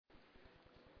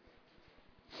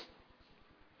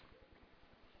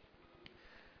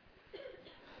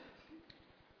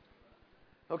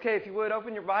Okay, if you would,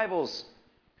 open your Bibles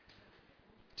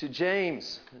to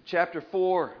James chapter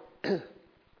 4,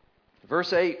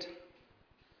 verse 8.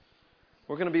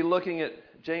 We're going to be looking at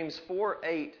James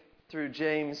 4:8 through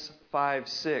James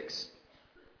 5:6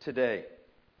 today.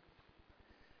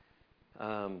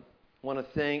 Want to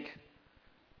thank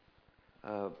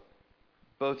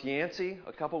both Yancey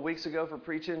a couple weeks ago for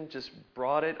preaching, just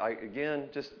brought it.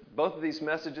 Just both of these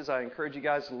messages I encourage you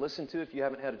guys to listen to if you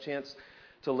haven't had a chance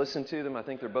to listen to them. I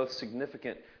think they're both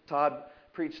significant. Todd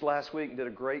preached last week and did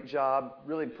a great job.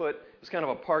 Really it's kind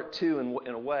of a part two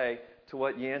in a way to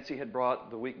what Yancey had brought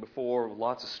the week before, with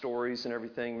lots of stories and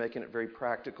everything, making it very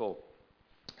practical.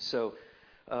 So,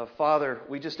 Father,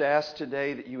 we just ask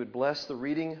today that you would bless the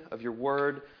reading of your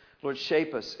word. Lord,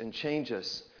 shape us and change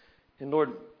us. And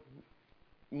Lord,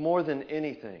 more than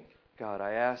anything, God,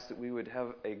 I ask that we would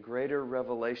have a greater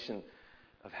revelation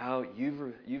of how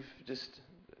you've just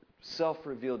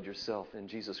self-revealed yourself in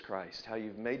Jesus Christ, how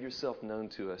you've made yourself known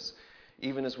to us,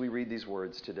 even as we read these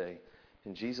words today.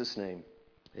 In Jesus' name,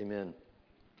 amen.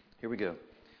 Here we go.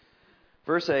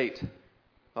 Verse 8.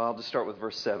 I'll just start with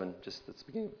verse 7. Just that's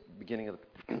the beginning of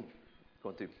the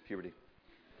going through puberty.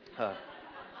 That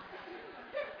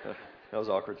was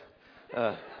awkward.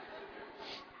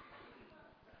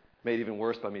 Made even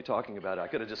worse by me talking about it. I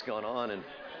could have just gone on and...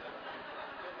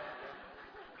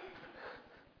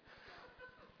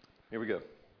 Here we go.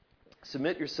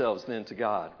 Submit yourselves then to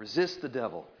God. Resist the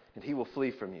devil, and he will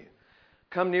flee from you.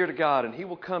 Come near to God, and he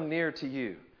will come near to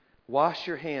you. Wash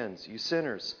your hands, you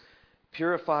sinners.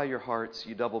 Purify your hearts,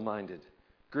 you double-minded.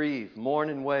 Grieve, mourn,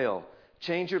 and wail.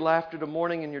 Change your laughter to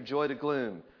mourning and your joy to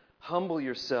gloom. Humble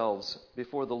yourselves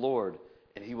before the Lord,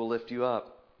 and he will lift you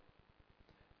up.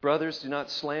 Brothers, do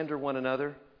not slander one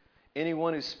another.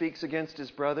 Anyone who speaks against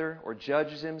his brother or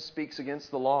judges him speaks against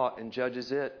the law and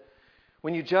judges it.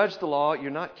 When you judge the law,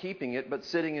 you're not keeping it, but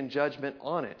sitting in judgment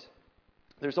on it.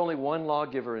 There's only one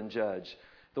lawgiver and judge,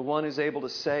 the one who's able to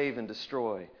save and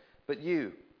destroy. But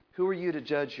you, who are you to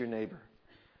judge your neighbor?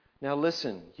 Now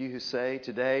listen, you who say,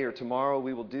 today or tomorrow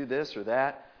we will do this or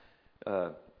that,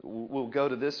 we'll go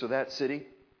to this or that city,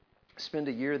 spend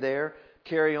a year there,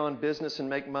 carry on business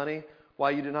and make money, while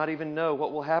you do not even know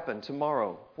what will happen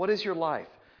tomorrow. What is your life?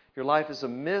 Your life is a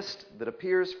mist that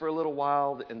appears for a little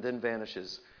while and then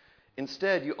vanishes.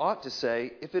 Instead, you ought to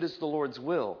say, if it is the Lord's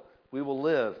will, we will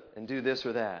live and do this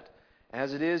or that.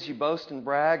 As it is, you boast and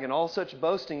brag, and all such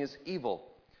boasting is evil.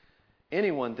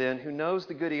 Anyone, then, who knows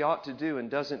the good he ought to do and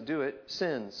doesn't do it,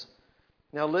 sins.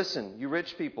 Now listen, you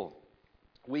rich people,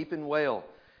 weep and wail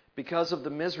because of the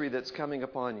misery that's coming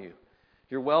upon you.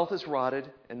 Your wealth is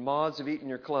rotted, and moths have eaten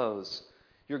your clothes.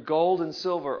 Your gold and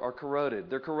silver are corroded.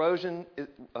 Their corrosion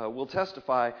will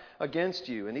testify against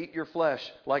you and eat your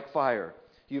flesh like fire.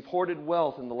 You've hoarded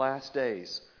wealth in the last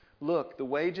days. Look, the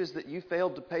wages that you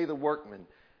failed to pay the workmen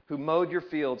who mowed your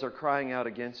fields are crying out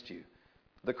against you.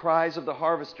 The cries of the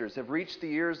harvesters have reached the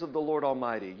ears of the Lord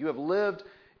Almighty. You have lived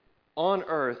on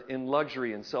earth in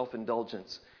luxury and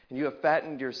self-indulgence, and you have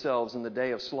fattened yourselves in the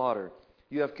day of slaughter.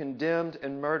 You have condemned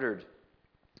and murdered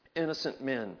innocent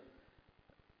men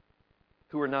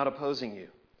who are not opposing you.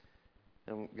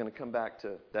 And I'm going to come back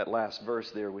to that last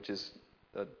verse there, which is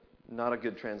not a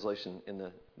good translation in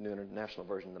the New International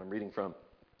Version that I'm reading from.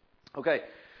 Okay,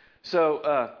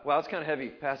 so, it's kind of heavy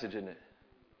passage, isn't it?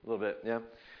 A little bit, yeah?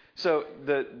 So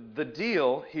the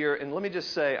deal here, and let me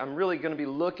just say, I'm really going to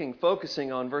be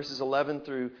focusing on verses 11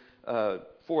 through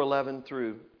 4:11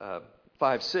 through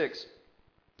 5:6,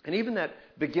 and even that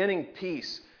beginning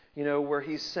piece, where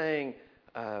he's saying,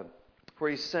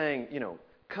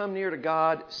 come near to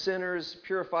God, sinners,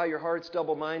 purify your hearts,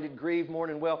 double-minded, grieve, mourn,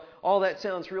 and wail. All that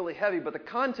sounds really heavy, but the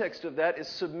context of that is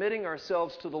submitting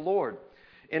ourselves to the Lord.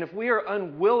 And if we are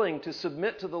unwilling to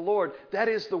submit to the Lord, that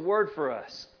is the word for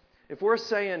us. If we're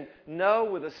saying no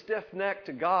with a stiff neck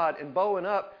to God and bowing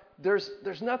up, there's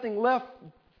nothing left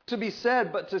to be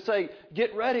said but to say,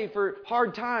 get ready for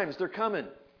hard times, they're coming.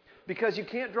 Because you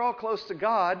can't draw close to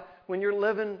God when you're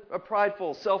living a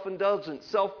prideful, self-indulgent,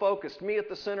 self-focused, me at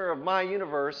the center of my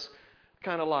universe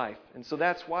kind of life. And so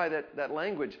that's why that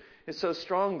language is so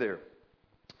strong there.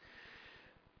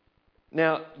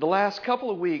 Now, the last couple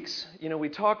of weeks, Yancey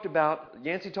talked about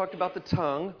the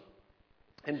tongue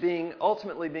and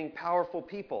ultimately being powerful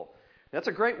people. That's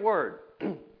a great word.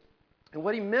 And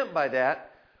what he meant by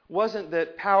that wasn't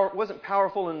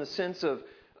powerful in the sense of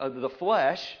the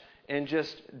flesh and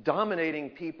just dominating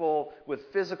people with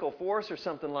physical force or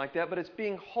something like that, but it's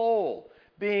being whole,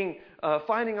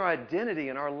 finding our identity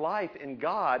and our life in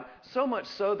God, so much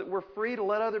so that we're free to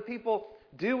let other people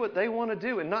do what they want to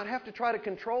do and not have to try to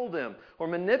control them or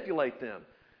manipulate them,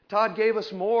 Todd gave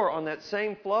us more on that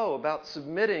same flow about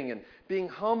submitting and being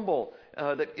humble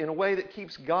that in a way that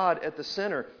keeps God at the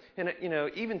center. And,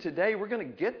 even today we're going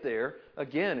to get there.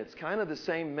 Again, it's kind of the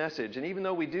same message. And even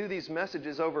though we do these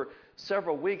messages over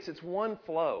several weeks, it's one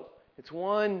flow. That's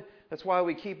why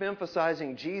we keep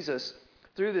emphasizing Jesus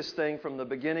through this thing from the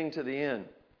beginning to the end.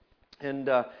 And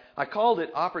I called it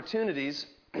opportunities.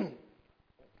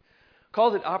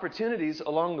 Called it opportunities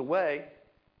along the way.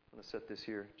 I'm going to set this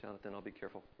here, Jonathan. I'll be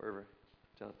careful wherever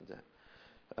Jonathan's at.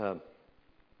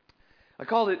 I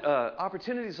called it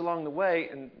opportunities along the way,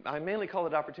 and I mainly called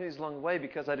it opportunities along the way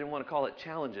because I didn't want to call it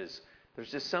challenges.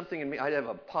 There's just something in me. I have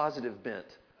a positive bent.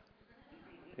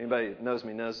 Anybody who knows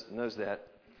me knows that.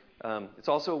 It's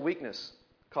also a weakness.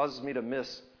 It causes me to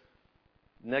miss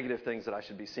negative things that I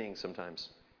should be seeing sometimes.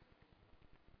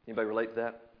 Anybody relate to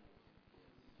that?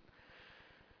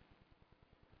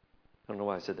 I don't know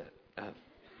why I said that.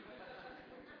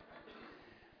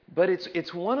 But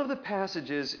it's one of the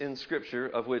passages in Scripture,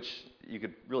 of which you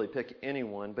could really pick any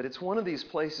one, but it's one of these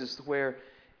places where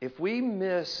if we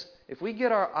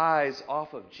get our eyes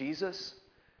off of Jesus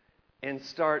and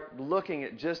start looking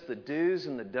at just the do's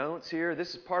and the don'ts here,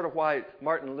 this is part of why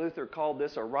Martin Luther called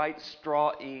this a right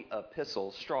strawy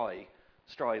epistle.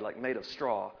 Strawy, like made of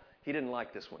straw. He didn't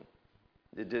like this one.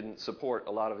 It didn't support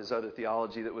a lot of his other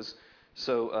theology that was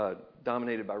so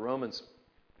dominated by Romans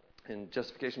and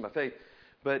justification by faith.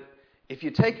 But if you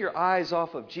take your eyes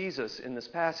off of Jesus in this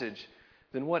passage,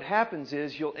 then what happens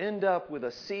is you'll end up with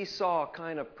a seesaw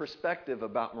kind of perspective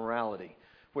about morality,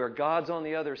 where God's on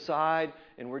the other side,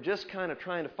 and we're just kind of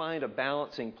trying to find a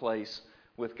balancing place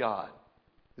with God.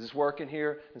 Is this working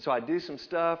here? And so I do some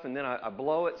stuff, and then I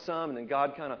blow it some, and then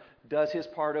God kind of does His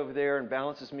part over there and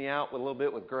balances me out with a little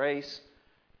bit with grace.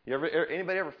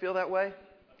 Anybody ever feel that way?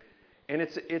 And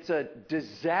it's a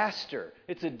disaster.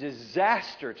 It's a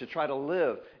disaster to try to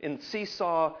live in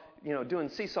seesaw, doing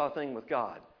seesaw thing with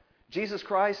God. Jesus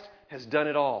Christ has done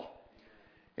it all.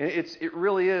 And it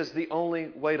really is the only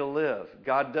way to live.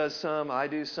 God does some, I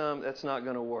do some. That's not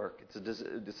going to work.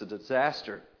 It's a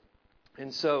disaster.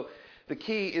 And so the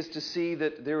key is to see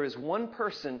that there is one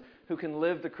person who can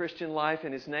live the Christian life,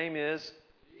 and His name is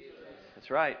Jesus.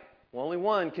 That's right. Well, only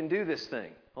one can do this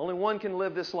thing. Only one can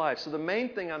live this life. So the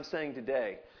main thing I'm saying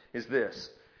today is this.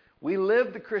 We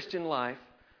live the Christian life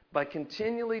by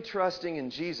continually trusting in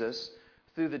Jesus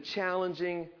through the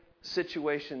challenging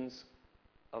situations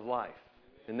of life.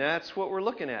 And that's what we're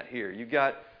looking at here. You've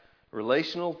got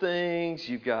relational things,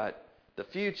 you've got the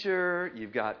future,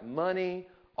 you've got money.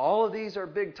 All of these are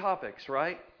big topics,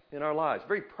 right, in our lives.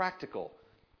 Very practical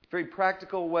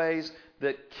ways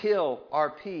that kill our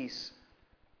peace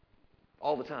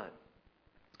all the time.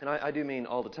 And I do mean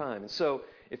all the time. And so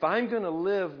if I'm going to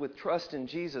live with trust in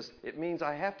Jesus, it means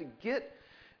I have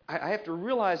to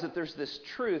realize that there's this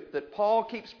truth that Paul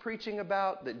keeps preaching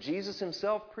about, that Jesus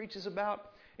Himself preaches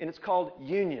about, and it's called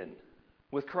union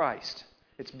with Christ.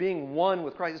 It's being one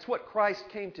with Christ. It's what Christ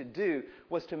came to do,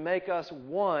 was to make us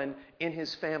one in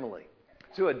His family,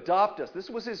 to adopt us. This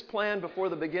was His plan before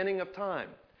the beginning of time.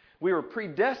 We were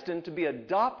predestined to be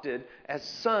adopted as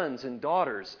sons and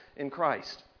daughters in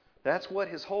Christ. That's what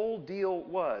His whole deal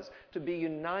was, to be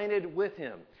united with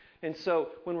Him. And so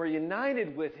when we're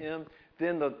united with Him,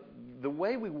 then the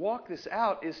way we walk this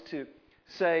out is to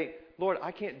say, Lord,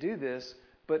 I can't do this,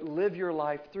 but live your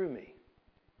life through me.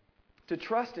 To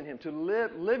trust in Him, to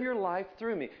live your life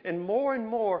through me. And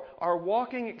more, our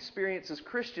walking experience as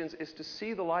Christians is to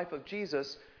see the life of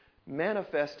Jesus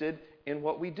manifested in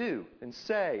what we do and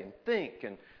say and think,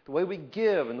 and the way we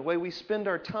give, and the way we spend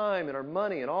our time and our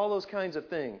money and all those kinds of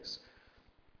things.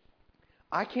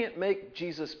 I can't make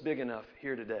Jesus big enough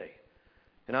here today.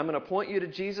 And I'm going to point you to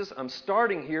Jesus. I'm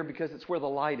starting here because it's where the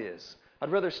light is.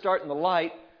 I'd rather start in the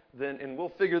light and we'll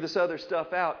figure this other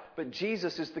stuff out. But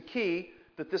Jesus is the key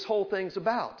that this whole thing's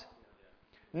about.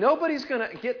 Nobody's going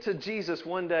to get to Jesus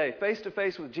one day, face to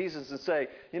face with Jesus, and say,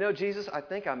 Jesus, I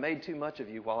think I made too much of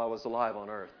you while I was alive on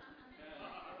earth.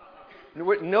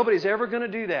 Nobody's ever going to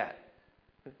do that.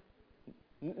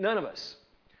 None of us.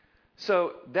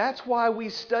 So that's why we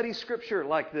study Scripture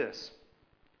like this.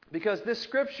 Because this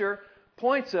Scripture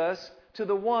points us to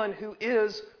the one who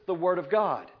is the Word of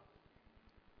God,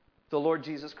 the Lord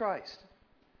Jesus Christ.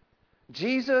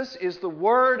 Jesus is the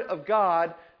Word of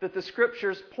God that the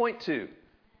Scriptures point to.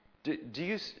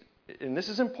 And this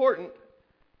is important,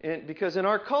 because in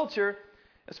our culture,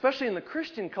 especially in the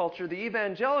Christian culture, the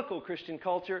evangelical Christian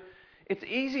culture, it's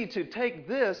easy to take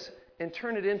this and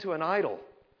turn it into an idol.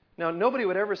 Now, nobody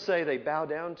would ever say they bow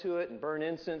down to it and burn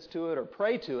incense to it or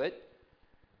pray to it.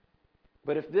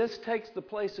 But if this takes the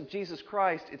place of Jesus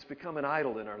Christ, it's become an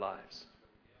idol in our lives.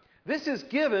 This is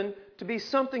given to be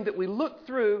something that we look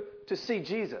through to see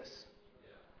Jesus.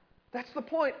 That's the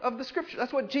point of the Scripture.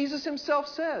 That's what Jesus himself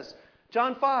says.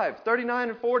 John 5:39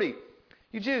 and 40.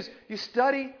 You Jews, you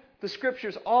study the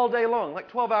Scriptures all day long, like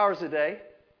 12 hours a day.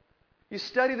 You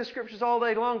study the Scriptures all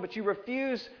day long, but you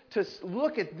refuse to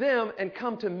look at them and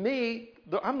come to me.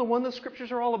 I'm the one the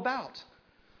Scriptures are all about.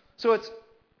 So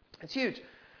it's huge.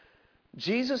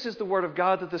 Jesus is the Word of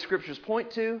God that the Scriptures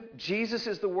point to. Jesus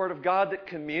is the Word of God that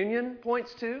communion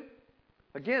points to.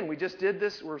 Again, we just did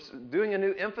this. We're doing a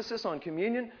new emphasis on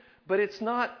communion. But it's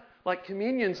not, like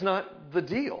communion's not the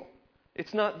deal.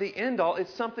 It's not the end all.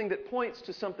 It's something that points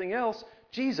to something else,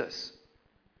 Jesus.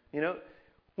 You know,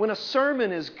 when a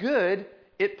sermon is good,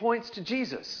 it points to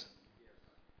Jesus.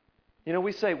 You know,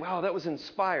 we say, wow, that was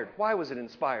inspired. Why was it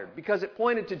inspired? Because it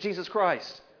pointed to Jesus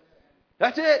Christ.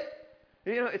 That's it.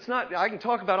 You know, it's not, I can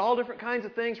talk about all different kinds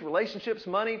of things, relationships,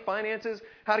 money, finances,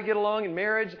 how to get along in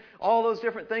marriage, all those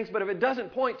different things. But if it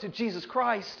doesn't point to Jesus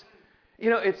Christ, you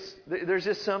know, there's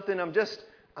just something, I'm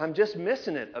just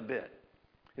missing it a bit.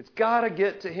 It's got to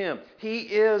get to Him. He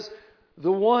is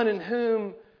the one in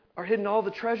whom are hidden all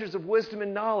the treasures of wisdom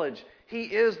and knowledge. He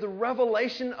is the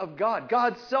revelation of God,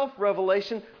 God's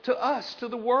self-revelation to us, to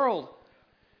the world.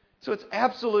 So it's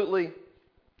absolutely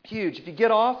huge. If you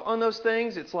get off on those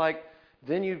things, it's like,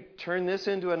 then you turn this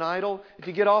into an idol. If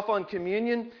you get off on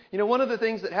communion, you know, one of the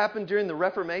things that happened during the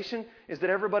Reformation is that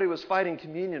everybody was fighting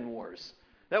communion wars.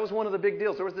 That was one of the big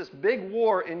deals. There was this big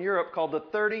war in Europe called the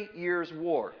 30 Years'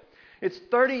 War. It's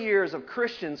 30 years of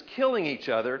Christians killing each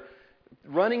other,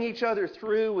 running each other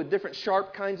through with different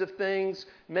sharp kinds of things,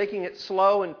 making it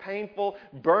slow and painful,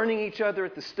 burning each other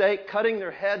at the stake, cutting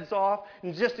their heads off,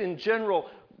 and just in general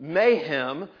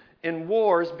mayhem in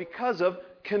wars because of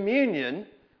communion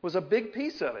was a big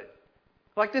piece of it.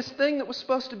 Like this thing that was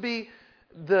supposed to be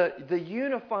the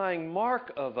unifying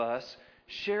mark of us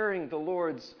sharing the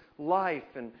Lord's life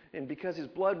and because His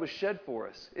blood was shed for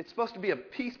us. It's supposed to be a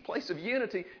place of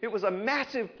unity. It was a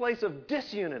massive place of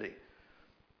disunity.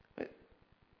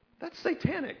 That's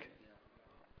satanic.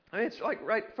 I mean, it's like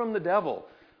right from the devil,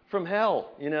 from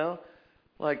hell, you know.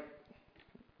 Like,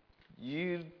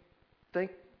 you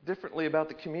think differently about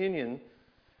the communion,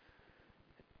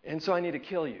 and so I need to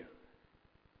kill you.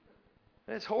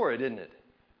 It's horrid, isn't it?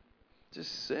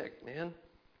 Just sick, man.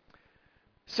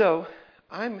 So,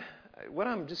 what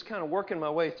I'm just kind of working my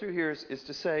way through here is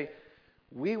to say,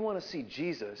 we want to see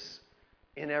Jesus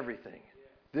in everything.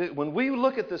 When we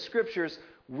look at the Scriptures,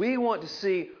 we want to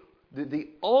see the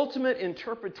ultimate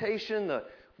interpretation,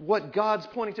 what God's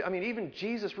pointing to. I mean, even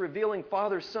Jesus revealing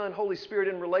Father, Son, Holy Spirit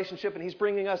in relationship, and He's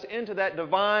bringing us into that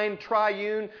divine,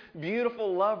 triune,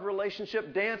 beautiful love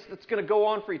relationship dance that's going to go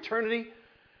on for eternity.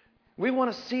 We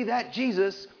want to see that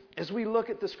Jesus as we look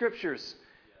at the Scriptures.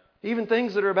 Even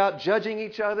things that are about judging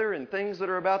each other and things that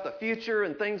are about the future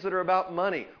and things that are about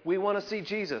money. We want to see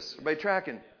Jesus. Everybody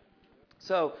tracking?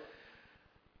 So,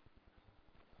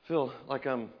 I feel like I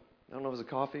don't know if it's a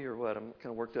coffee or what. I'm kind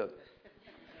of worked up.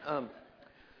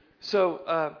 So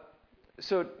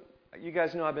you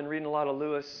guys know I've been reading a lot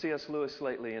of C.S. Lewis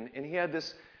lately. And he had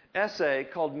this essay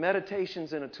called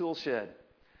Meditations in a Tool Shed.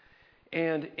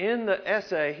 And in the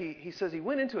essay, he says he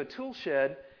went into a tool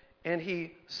shed and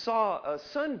he saw a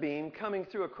sunbeam coming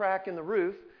through a crack in the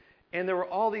roof, and there were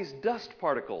all these dust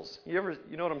particles. You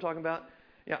know what I'm talking about?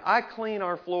 Yeah, I clean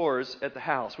our floors at the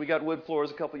house. We got wood floors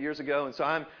a couple of years ago, and so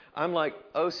I'm like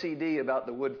OCD about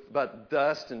the wood, about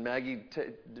dust and Maggie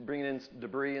bringing in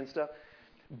debris and stuff.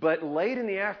 But late in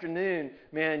the afternoon,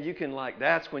 man, you can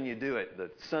that's when you do it.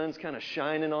 The sun's kind of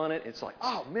shining on it. It's like,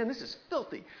 oh man, this is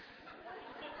filthy.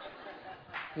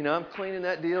 You know, I'm cleaning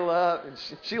that deal up, and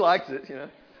she likes it. You know.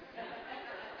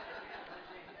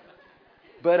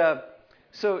 But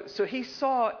so he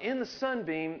saw in the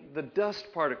sunbeam the dust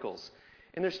particles.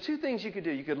 And there's two things you could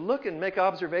do. You could look and make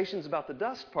observations about the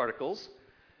dust particles.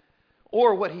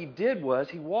 Or what he did was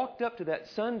he walked up to that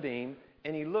sunbeam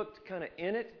and he looked kind of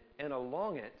in it and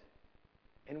along it.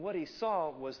 And what he saw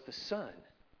was the sun.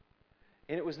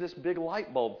 And it was this big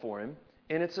light bulb for him.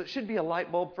 And it should be a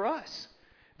light bulb for us.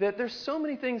 That there's so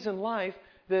many things in life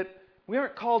that we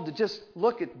aren't called to just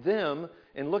look at them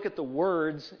and look at the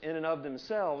words in and of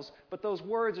themselves, but those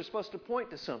words are supposed to point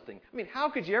to something. I mean, how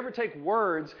could you ever take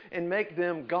words and make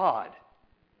them God?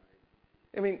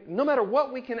 I mean, no matter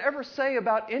what we can ever say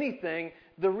about anything,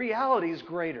 the reality is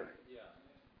greater.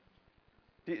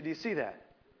 Do you see that?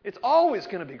 It's always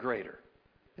going to be greater.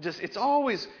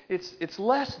 It's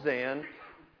less than.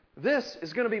 This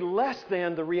is going to be less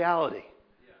than the reality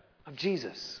of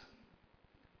Jesus.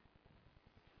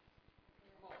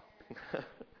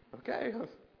 Okay.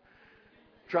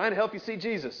 Trying to help you see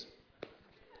Jesus.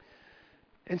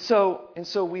 And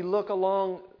so we look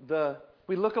along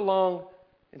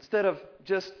instead of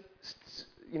just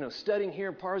studying here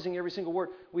and parsing every single word,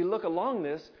 we look along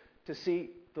this to see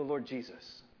the Lord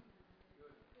Jesus.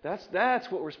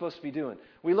 That's what we're supposed to be doing.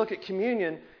 We look at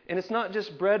communion, and it's not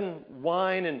just bread and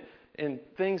wine and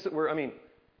things that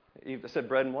I said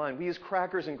bread and wine. We use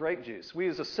crackers and grape juice. We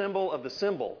use a symbol of the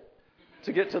symbol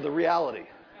to get to the reality.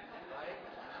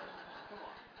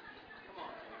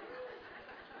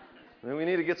 I mean, we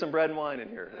need to get some bread and wine in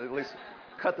here. At least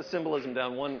cut the symbolism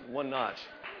down one notch.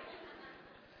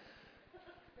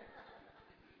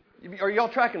 Are y'all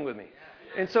tracking with me?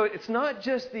 And so it's not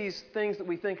just these things that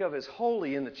we think of as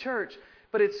holy in the church,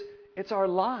 but it's our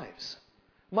lives.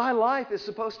 My life is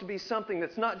supposed to be something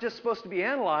that's not just supposed to be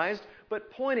analyzed, but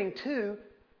pointing to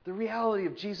the reality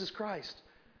of Jesus Christ.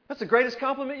 That's the greatest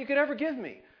compliment you could ever give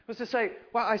me, was to say,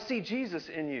 wow, I see Jesus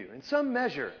in you. In some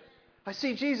measure, I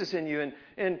see Jesus in you,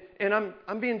 and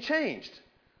I'm being changed.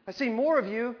 I see more of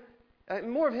you,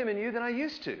 more of Him in you than I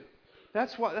used to.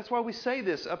 That's why we say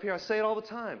this up here. I say it all the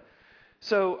time.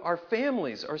 So our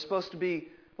families are supposed to be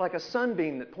like a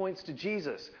sunbeam that points to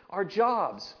Jesus. Our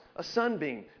jobs, a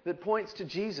sunbeam that points to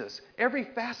Jesus. Every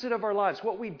facet of our lives,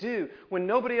 what we do when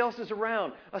nobody else is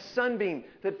around, a sunbeam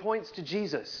that points to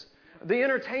Jesus. The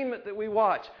entertainment that we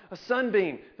watch, a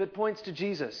sunbeam that points to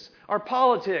Jesus. Our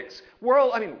politics,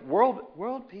 world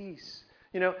peace.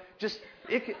 This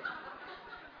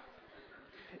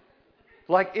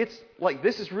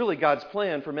is really God's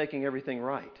plan for making everything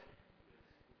right.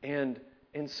 And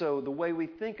so the way we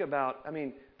think about,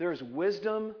 there's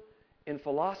wisdom in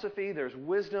philosophy, there's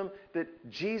wisdom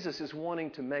that Jesus is wanting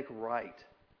to make right.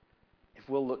 If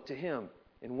we'll look to Him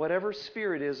in whatever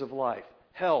sphere it is of life,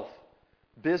 health,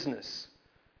 business,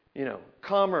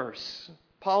 commerce,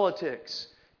 politics,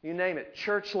 you name it,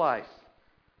 church life.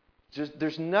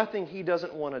 There's nothing He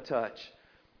doesn't want to touch.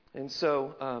 And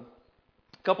so, a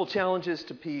couple challenges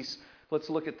to peace. Let's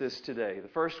look at this today. The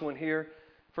first one here,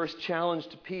 first challenge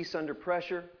to peace under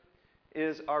pressure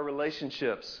is our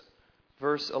relationships.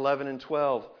 Verse 11 and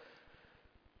 12.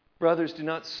 Brothers, do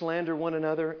not slander one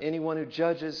another. Anyone who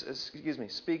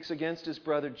speaks against his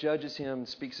brother judges him,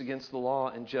 speaks against the law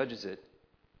and judges it.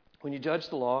 When you judge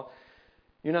the law,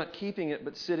 you're not keeping it,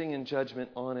 but sitting in judgment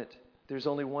on it. There's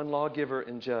only one lawgiver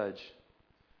and judge,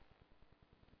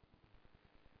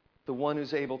 the one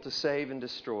who's able to save and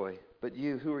destroy. But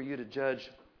you, who are you to judge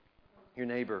your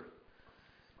neighbor?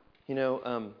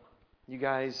 You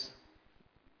guys,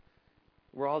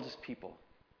 we're all just people.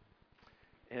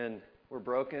 And we're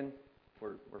broken.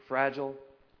 We're fragile.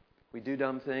 We do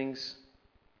dumb things.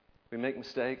 We make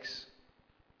mistakes.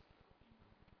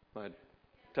 Am I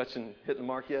hitting the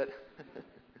mark yet?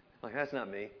 That's not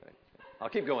me. I'll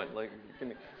keep going.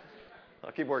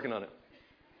 I'll keep working on it.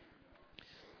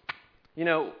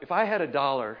 If I had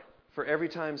 $1 for every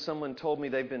time someone told me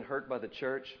they've been hurt by the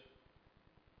church,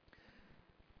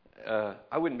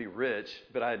 I wouldn't be rich,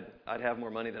 but I'd have more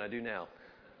money than I do now.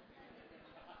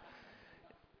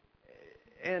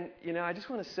 And, I just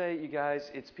want to say, you guys,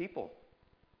 it's people.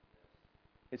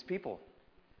 It's people.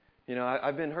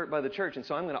 I've been hurt by the church, and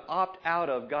so I'm going to opt out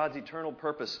of God's eternal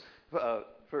purpose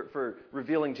for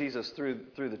revealing Jesus through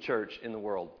the church in the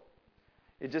world.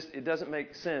 It doesn't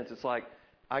make sense. It's like,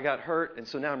 I got hurt, and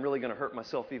so now I'm really going to hurt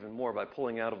myself even more by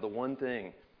pulling out of the one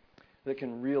thing that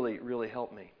can really, really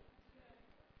help me.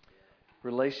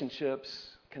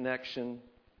 Relationships, connection,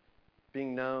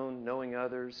 being known, knowing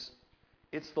others.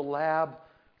 It's the lab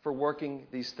for working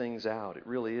these things out. It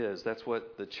really is. That's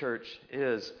what the church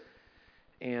is.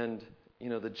 And,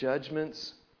 the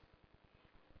judgments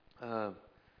that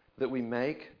we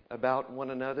make about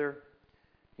one another,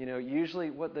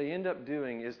 usually what they end up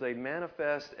doing is they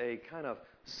manifest a kind of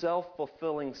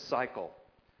self-fulfilling cycle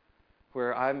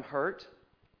where I'm hurt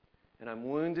and I'm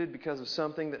wounded because of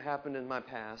something that happened in my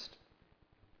past.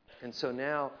 And so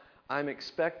now I'm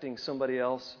expecting somebody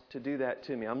else to do that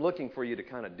to me. I'm looking for you to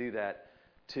kind of do that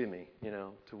to me,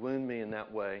 to wound me in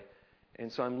that way.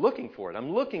 And so I'm looking for it.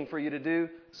 I'm looking for you to do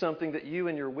something that you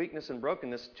in your weakness and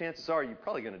brokenness, chances are you're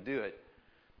probably going to do it.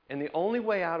 And the only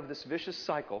way out of this vicious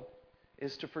cycle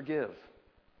is to forgive.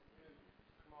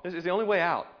 This is the only way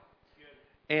out.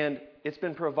 And it's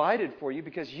been provided for you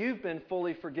because you've been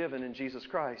fully forgiven in Jesus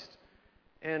Christ.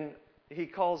 And He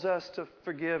calls us to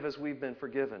forgive as we've been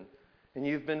forgiven. And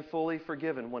you've been fully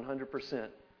forgiven 100%.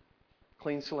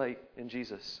 Clean slate in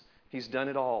Jesus. He's done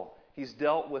it all. He's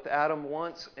dealt with Adam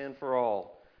once and for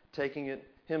all, taking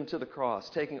him to the cross,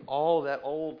 taking all that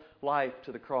old life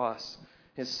to the cross,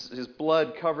 his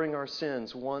blood covering our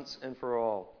sins once and for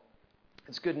all.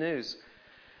 It's good news.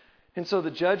 And so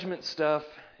the judgment stuff,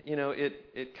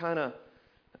 it kind of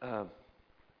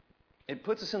it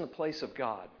puts us in the place of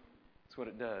God. That's what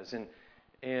it does.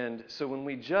 And so when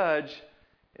we judge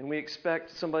and we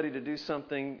expect somebody to do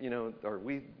something, or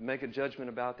we make a judgment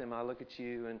about them, I look at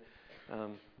you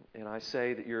and I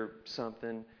say that you're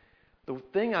something. The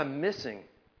thing I'm missing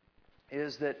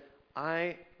is that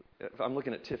I'm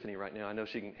looking at Tiffany right now. I know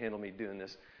she can handle me doing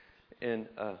this. And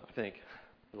I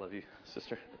love you,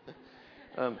 sister.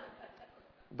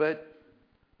 But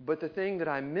the thing that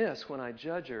I miss when I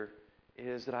judge her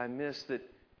is that I miss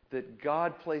that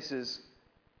God places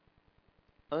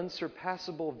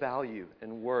unsurpassable value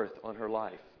and worth on her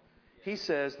life. He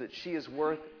says that she is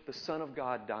worth the Son of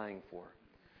God dying for.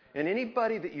 And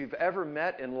anybody that you've ever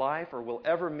met in life or will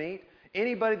ever meet,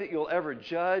 anybody that you'll ever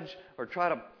judge or try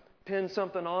to pin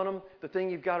something on them, the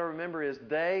thing you've got to remember is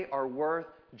they are worth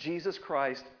Jesus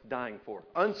Christ dying for.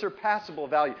 Unsurpassable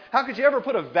value. How could you ever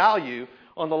put a value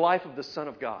on the life of the Son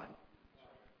of God?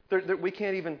 We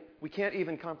can't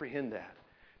even comprehend that.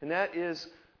 And that is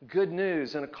good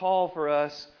news and a call for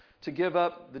us to give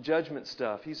up the judgment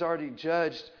stuff. He's already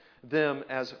judged them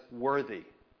as worthy.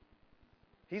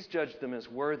 He's judged them as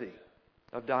worthy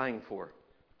of dying for.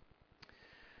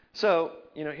 So,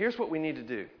 here's what we need to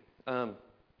do.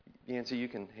 Yancey, you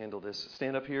can handle this.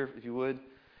 Stand up here if you would.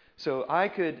 So I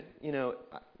could,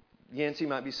 Yancey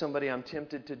might be somebody I'm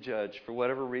tempted to judge for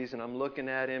whatever reason. I'm looking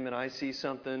at him and I see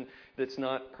something that's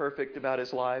not perfect about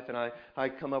his life, and I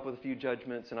come up with a few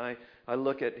judgments, and I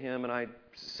look at him and I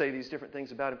say these different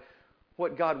things about him.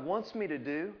 What God wants me to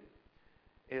do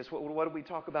is, what did we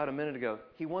talk about a minute ago?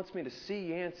 He wants me to see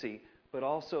Yancey, but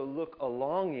also look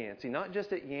along Yancey, not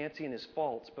just at Yancey and his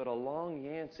faults, but along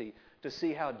Yancey to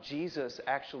see how Jesus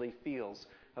actually feels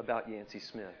about Yancey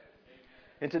Smith.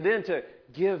 And to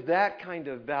give that kind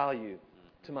of value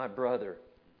to my brother,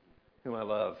 whom I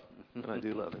love, and I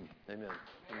do love him. Amen.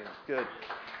 Amen. Good.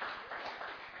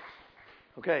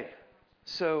 Okay,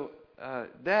 so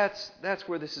that's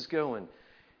where this is going.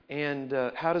 And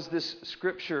how does this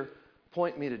Scripture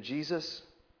point me to Jesus?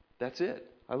 That's it.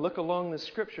 I look along this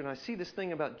Scripture and I see this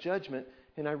thing about judgment,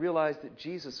 and I realize that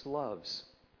Jesus loves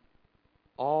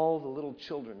all the little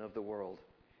children of the world.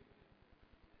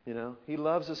 He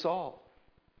loves us all.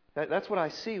 That's what I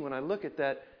see when I look at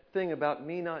that thing about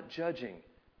me not judging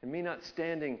and me not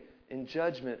standing in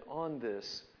judgment on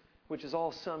this, which is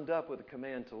all summed up with a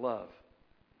command to love.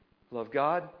 Love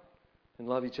God and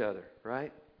love each other,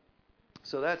 right?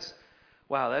 So that's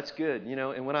good.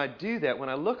 And when I do that, when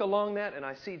I look along that and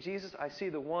I see Jesus, I see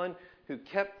the one who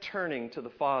kept turning to the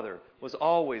Father, was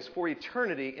always, for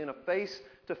eternity, in a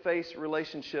face-to-face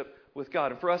relationship with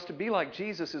God. And for us to be like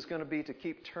Jesus is going to be to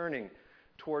keep turning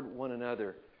toward one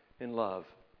another in love.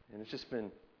 And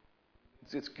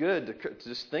it's good to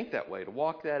just think that way, to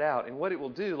walk that out. And what it will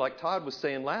do, like Todd was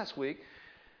saying last week,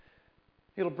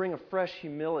 it'll bring a fresh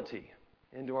humility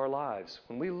into our lives.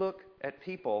 When we look at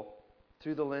people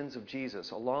through the lens of Jesus,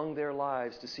 along their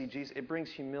lives to see Jesus, it brings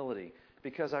humility,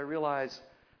 because I realize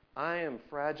I am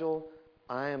fragile,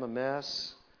 I am a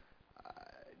mess.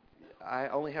 I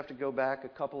only have to go back a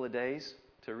couple of days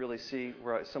to really see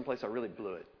someplace I really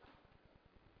blew it.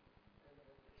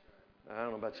 I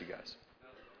don't know about you guys.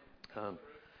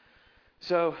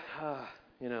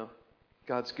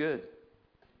 God's good.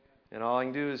 And all I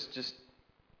can do is just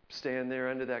stand there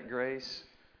under that grace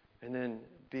and then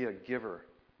be a giver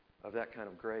of that kind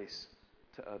of grace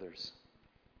to others.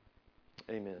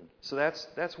 Amen. So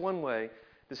that's one way.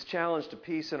 This challenge to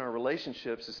peace in our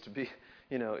relationships is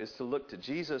to look to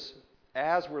Jesus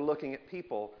as we're looking at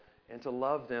people and to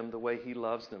love them the way He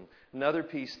loves them. Another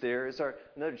piece there is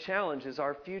another challenge is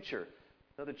our future.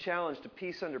 Another challenge to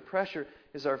peace under pressure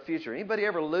is our future. Anybody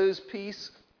ever lose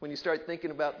peace when you start thinking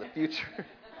about the future?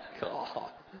 God.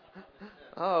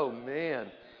 Oh,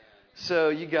 man. So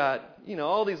you got,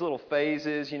 all these little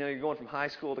phases. You're going from high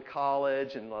school to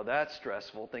college, and that's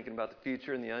stressful, thinking about the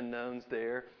future and the unknowns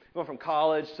there. Going from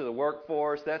college to the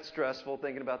workforce, that's stressful,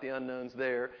 thinking about the unknowns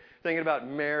there. Thinking about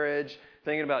marriage,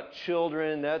 thinking about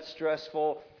children, that's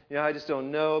stressful. I just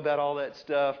don't know about all that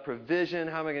stuff. Provision,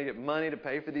 how am I going to get money to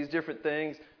pay for these different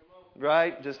things?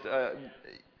 Right?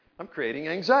 I'm creating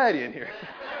anxiety in here.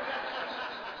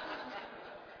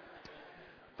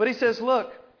 But he says,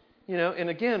 look, and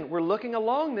again, we're looking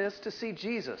along this to see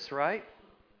Jesus, right?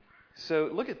 So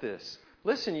look at this.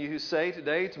 Listen, you who say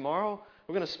today, tomorrow,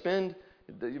 we're going to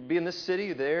be in this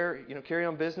city, there, carry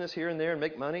on business here and there and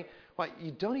make money. Why,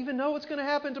 you don't even know what's going to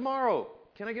happen tomorrow.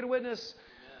 Can I get a witness?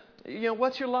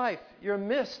 What's your life? You're a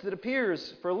mist that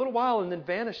appears for a little while and then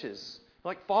vanishes.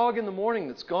 Like fog in the morning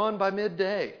that's gone by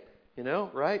midday.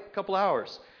 Right? A couple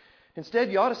hours.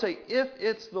 Instead, you ought to say, if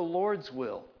it's the Lord's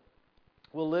will,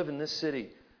 we'll live in this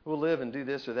city We'll live and do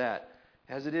this or that.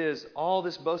 As it is, all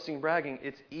this boasting, bragging,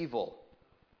 it's evil.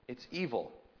 It's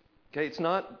evil. Okay, it's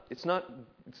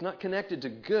not connected to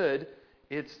good.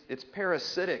 It's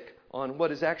parasitic on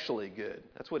what is actually good.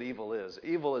 That's what evil is.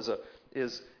 Evil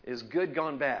is good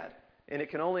gone bad, and it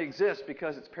can only exist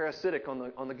because it's parasitic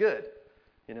on the good.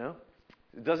 You know,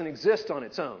 it doesn't exist on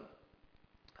its own.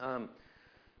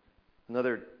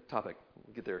 Another topic.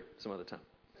 We'll get there some other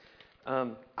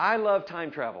time. I love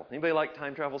time travel. Anybody like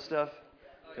time travel stuff?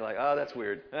 You're like, oh, that's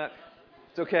weird.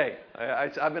 It's okay.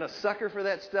 I've been a sucker for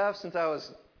that stuff since I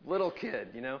was a little kid,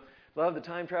 you know. Love the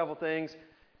time travel things.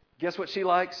 Guess what she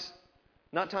likes?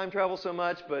 Not time travel so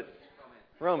much, but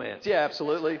romance. Yeah,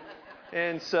 absolutely.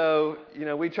 And so, you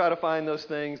know, we try to find those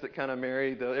things that kind of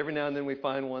marry. Every now and then we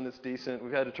find one that's decent.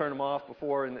 We've had to turn them off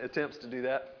before in attempts to do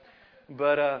that.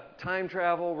 But time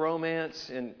travel, romance,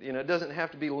 and, you know, it doesn't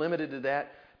have to be limited to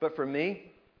that. But for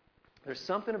me, there's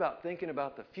something about thinking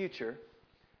about the future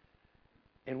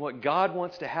and what God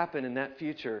wants to happen in that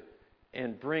future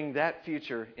and bring that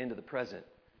future into the present.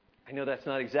 I know that's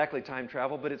not exactly time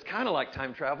travel, but it's kind of like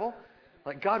time travel.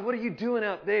 Like, God, what are you doing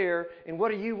out there, and what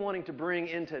are you wanting to bring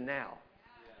into now?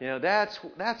 You know, that's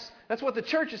what the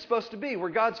church is supposed to be,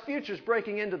 where God's future is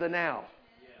breaking into the now.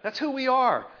 That's who we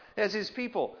are as His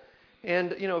people.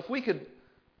 And, you know, if we could,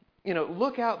 you know,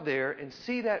 look out there and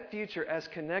see that future as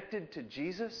connected to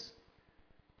Jesus,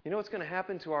 you know what's going to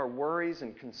happen to our worries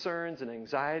and concerns and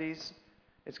anxieties?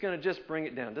 It's going to just bring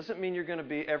it down. Doesn't mean you're going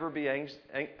to ever be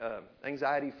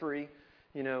anxiety-free,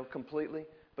 you know, completely.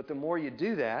 But the more you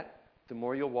do that, the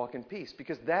more you'll walk in peace.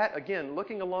 Because that, again,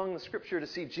 looking along the Scripture to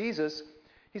see Jesus,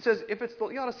 He says,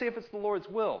 you ought to say if it's the Lord's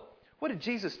will. What did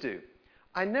Jesus do?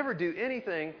 I never do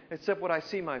anything except what I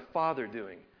see my Father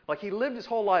doing. Like, He lived His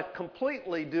whole life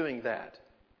completely doing that.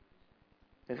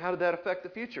 And how did that affect the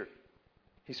future?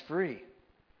 He's free.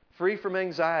 Free from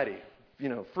anxiety. You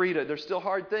know, there's still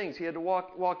hard things He had to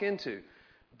walk into.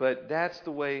 But that's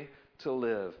the way to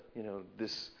live. You know,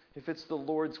 if it's the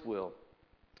Lord's will.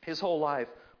 His whole life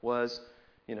was,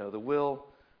 you know, the will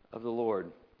of the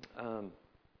Lord.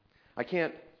 I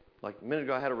can't, like a minute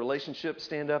ago I had a relationship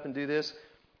stand up and do this.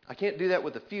 I can't do that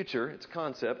with the future. It's a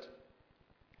concept.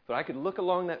 But I could look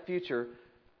along that future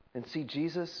and see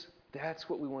Jesus. That's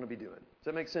what we want to be doing. Does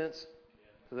that make sense?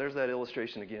 So there's that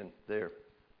illustration again there.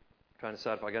 Trying to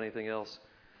decide if I got anything else.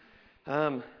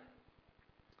 I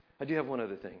do have one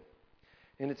other thing.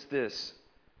 And it's this.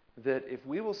 That if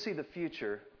we will see the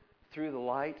future through the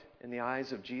light in the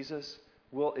eyes of Jesus,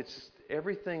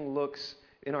 everything looks,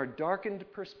 in our darkened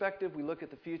perspective, we look at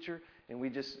the future and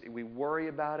we worry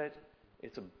about it.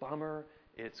 It's a bummer.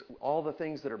 It's all the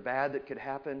things that are bad that could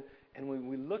happen. And when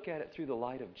we look at it through the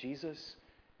light of Jesus,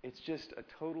 it's just a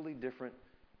totally different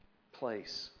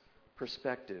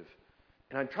perspective.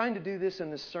 And I'm trying to do this in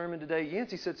this sermon today.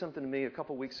 Yancey said something to me a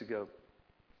couple weeks ago.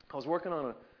 I was working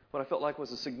on what I felt like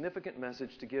was a significant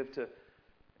message to give to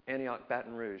Antioch,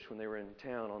 Baton Rouge, when they were in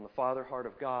town, on the Father Heart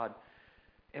of God.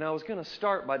 And I was going to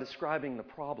start by describing the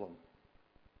problem,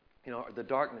 you know, the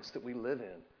darkness that we live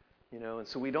in, you know, and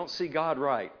so we don't see God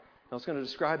right. I was going to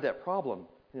describe that problem,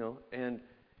 you know, and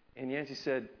Yancey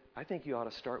said, I think you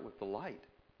ought to start with the light.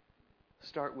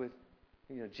 Start with,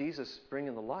 you know, Jesus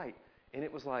bringing the light. And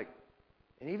it was like,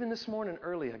 and even this morning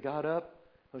early, I got up,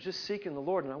 I was just seeking the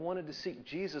Lord, and I wanted to seek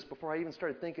Jesus before I even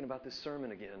started thinking about this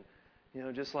sermon again. You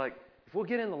know, just like, if we'll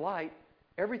get in the light,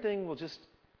 everything will just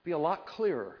be a lot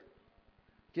clearer.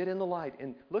 Get in the light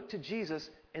and look to Jesus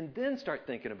and then start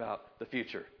thinking about the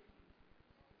future.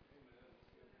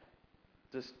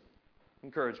 Just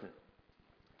encouragement.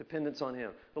 Dependence on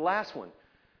Him. The last one,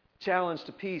 challenge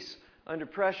to peace under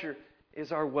pressure,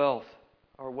 is our wealth.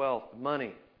 Our wealth,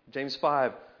 money. James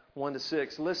 5,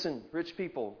 1-6. Listen, rich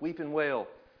people, weep and wail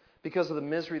because of the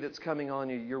misery that's coming on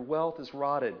you. Your wealth is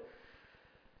rotted.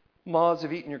 Moths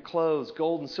have eaten your clothes,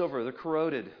 gold and silver, they're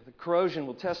corroded. The corrosion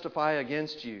will testify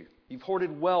against you. You've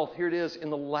hoarded wealth, here it is, in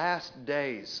the last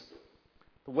days.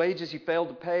 The wages you failed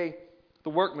to pay, the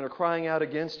workmen are crying out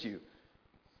against you.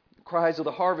 The cries of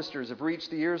the harvesters have reached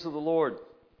the ears of the Lord.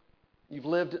 You've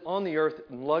lived on the earth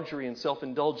in luxury and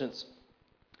self-indulgence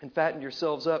and fattened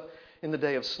yourselves up in the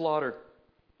day of slaughter.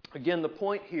 Again, the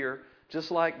point here, just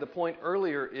like the point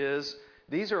earlier, is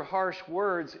these are harsh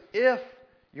words if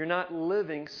you're not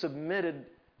living submitted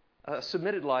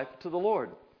life to the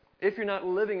Lord. If you're not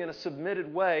living in a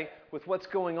submitted way with what's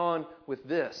going on with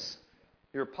this,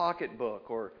 your pocketbook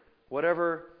or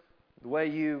whatever the way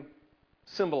you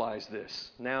symbolize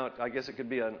this. Now, I guess it could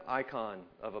be an icon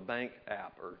of a bank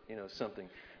app or, you know, something.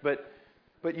 But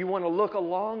you want to look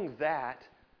along that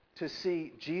to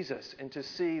see Jesus and to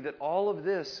see that all of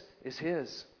this is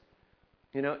His.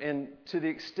 And to the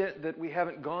extent that we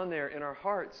haven't gone there in our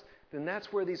hearts, then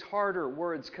that's where these harder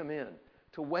words come in,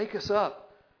 to wake us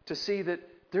up, to see that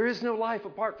there is no life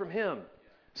apart from Him.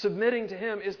 Submitting to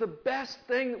Him is the best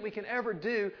thing that we can ever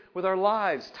do with our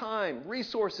lives, time,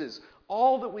 resources,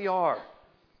 all that we are.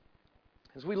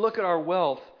 As we look at our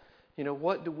wealth,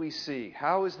 what do we see?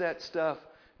 How is that stuff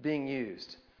being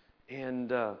used?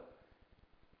 And, I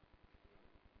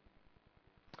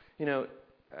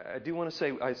do want to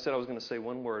say, I said I was going to say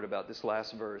one word about this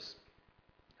last verse.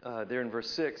 There in verse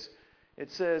 6,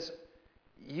 it says,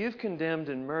 "You've condemned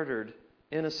and murdered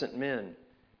innocent men."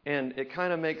 And it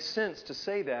kind of makes sense to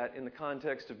say that in the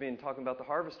context of talking about the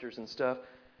harvesters and stuff.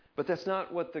 But that's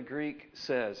not what the Greek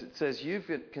says. It says, "You've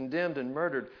condemned and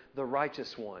murdered the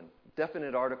righteous one."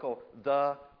 Definite article,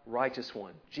 the righteous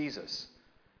one, Jesus,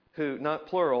 who, not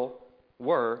plural,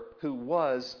 who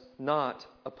was not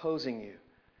opposing you.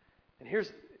 And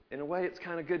here's, in a way, it's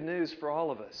kind of good news for all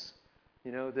of us.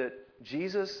 That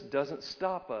Jesus doesn't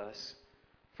stop us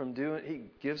from doing, He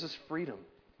gives us freedom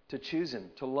to choose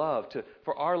Him, to love,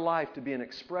 for our life to be an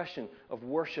expression of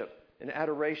worship and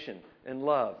adoration and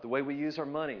love. The way we use our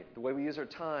money, the way we use our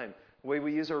time, the way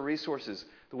we use our resources,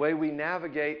 the way we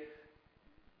navigate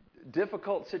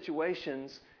difficult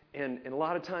situations, and a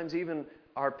lot of times even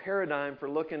our paradigm for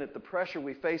looking at the pressure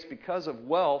we face because of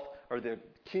wealth or the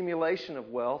accumulation of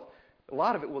wealth, a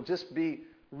lot of it will just be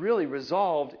really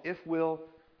resolved if we'll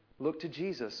look to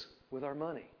Jesus with our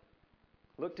money.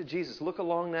 Look to Jesus. Look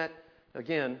along that,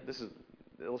 again, this is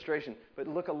the illustration, but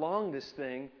look along this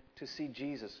thing to see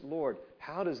Jesus. Lord,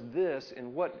 how does this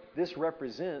and what this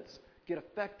represents get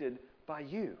affected by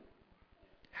You?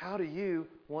 How do You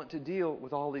want to deal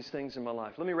with all these things in my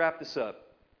life? Let me wrap this up.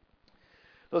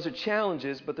 Those are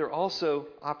challenges, but they're also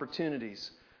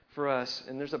opportunities for us.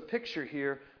 And there's a picture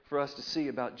here for us to see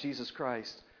about Jesus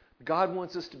Christ. God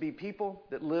wants us to be people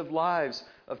that live lives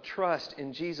of trust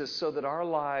in Jesus so that our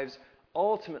lives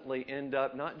ultimately end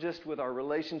up not just with our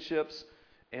relationships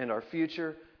and our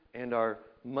future and our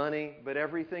money, but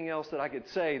everything else that I could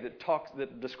say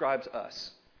that describes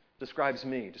us, describes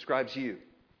me, describes you.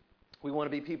 We want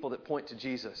to be people that point to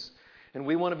Jesus. And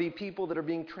we want to be people that are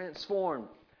being transformed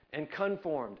and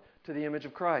conformed to the image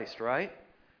of Christ, right?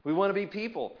 We want to be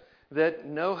people that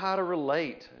know how to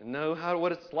relate,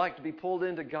 what it's like to be pulled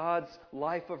into God's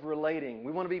life of relating.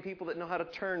 We want to be people that know how to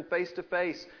turn face to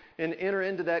face and enter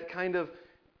into that kind of,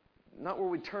 not where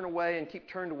we turn away and keep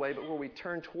turned away, but where we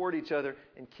turn toward each other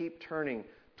and keep turning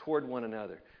toward one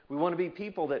another. We want to be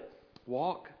people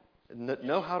that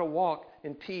know how to walk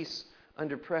in peace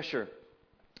under pressure.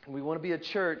 And we want to be a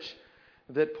church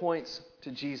that points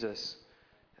to Jesus.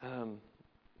 And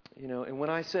when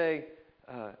I say,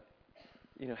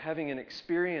 having an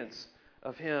experience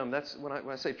of Him, that's when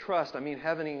I say trust, I mean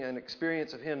having an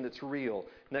experience of Him that's real.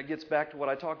 And that gets back to what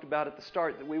I talked about at the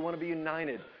start, that we want to be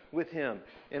united with Him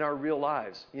in our real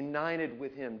lives, united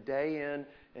with Him day in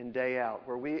and day out,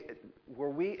 where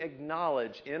we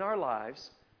acknowledge in our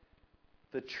lives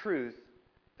the truth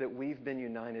that we've been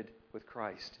united with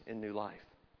Christ in new life.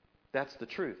 That's the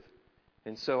truth.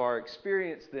 And so our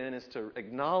experience then is to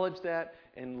acknowledge that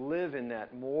and live in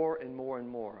that more and more and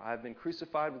more. I've been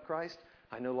crucified with Christ.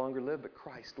 I no longer live, but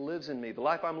Christ lives in me. The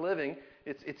life I'm living,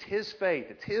 it's His faith.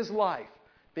 It's His life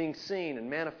being seen and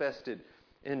manifested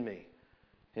in me.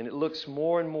 And it looks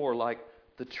more and more like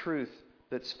the truth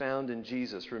that's found in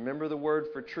Jesus. Remember, the word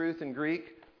for truth in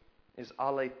Greek is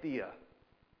aletheia.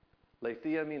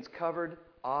 Aletheia means covered.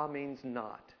 Means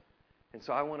not. And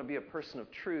so I want to be a person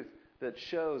of truth that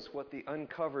shows what the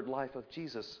uncovered life of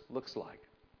Jesus looks like.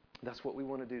 That's what we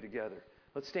want to do together.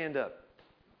 Let's stand up.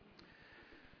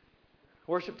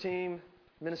 Worship team,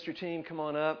 ministry team, come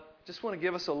on up. Just want to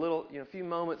give us a few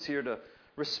moments here to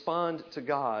respond to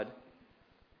God